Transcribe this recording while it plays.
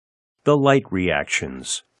The light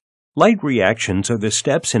reactions. Light reactions are the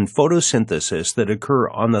steps in photosynthesis that occur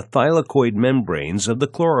on the thylakoid membranes of the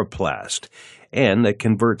chloroplast and that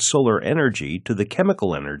convert solar energy to the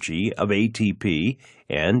chemical energy of ATP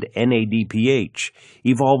and NADPH,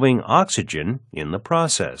 evolving oxygen in the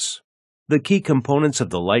process. The key components of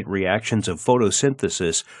the light reactions of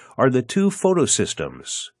photosynthesis are the two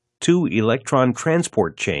photosystems, two electron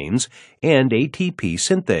transport chains, and ATP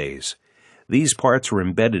synthase. These parts are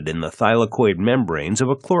embedded in the thylakoid membranes of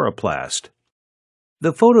a chloroplast.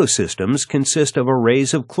 The photosystems consist of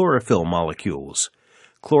arrays of chlorophyll molecules.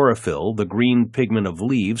 Chlorophyll, the green pigment of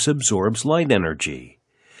leaves, absorbs light energy.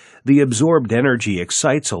 The absorbed energy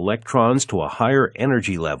excites electrons to a higher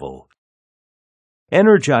energy level.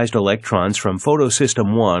 Energized electrons from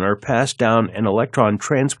photosystem 1 are passed down an electron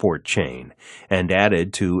transport chain and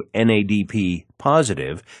added to NADP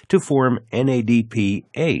positive to form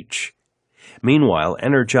NADPH. Meanwhile,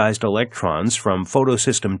 energized electrons from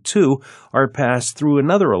photosystem 2 are passed through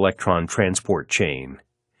another electron transport chain.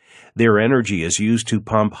 Their energy is used to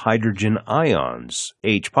pump hydrogen ions,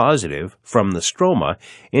 H positive, from the stroma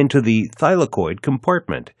into the thylakoid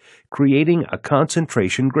compartment, creating a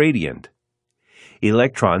concentration gradient.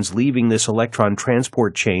 Electrons leaving this electron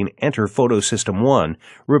transport chain enter photosystem 1,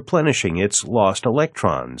 replenishing its lost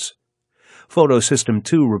electrons. Photosystem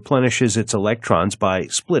 2 replenishes its electrons by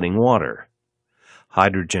splitting water.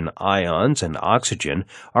 Hydrogen ions and oxygen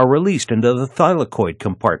are released into the thylakoid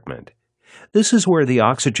compartment. This is where the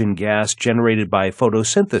oxygen gas generated by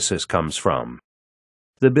photosynthesis comes from.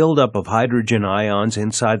 The buildup of hydrogen ions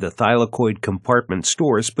inside the thylakoid compartment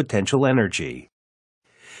stores potential energy.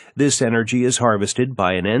 This energy is harvested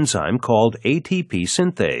by an enzyme called ATP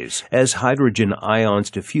synthase. As hydrogen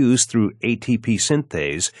ions diffuse through ATP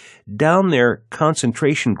synthase down their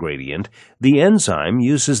concentration gradient, the enzyme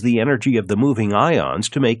uses the energy of the moving ions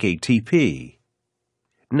to make ATP.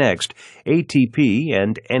 Next, ATP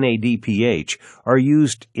and NADPH are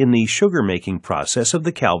used in the sugar-making process of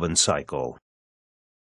the Calvin cycle.